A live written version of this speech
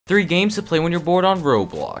3 games to play when you're bored on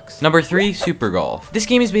Roblox. Number 3, Super Golf. This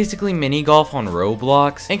game is basically mini golf on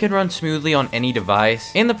Roblox and can run smoothly on any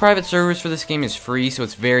device. And the private servers for this game is free, so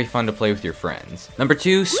it's very fun to play with your friends. Number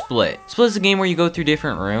 2, Split. Split is a game where you go through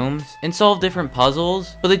different rooms and solve different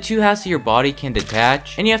puzzles, but the 2 halves of your body can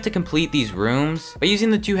detach, and you have to complete these rooms by using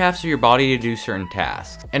the 2 halves of your body to do certain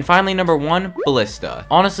tasks. And finally, number 1, Ballista.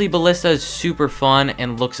 Honestly, Ballista is super fun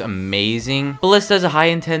and looks amazing. Ballista is a high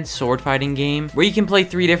intense sword fighting game where you can play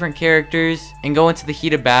 3 different characters and go into the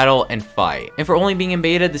heat of battle and fight. And for only being in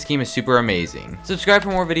beta, this game is super amazing. Subscribe for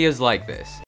more videos like this.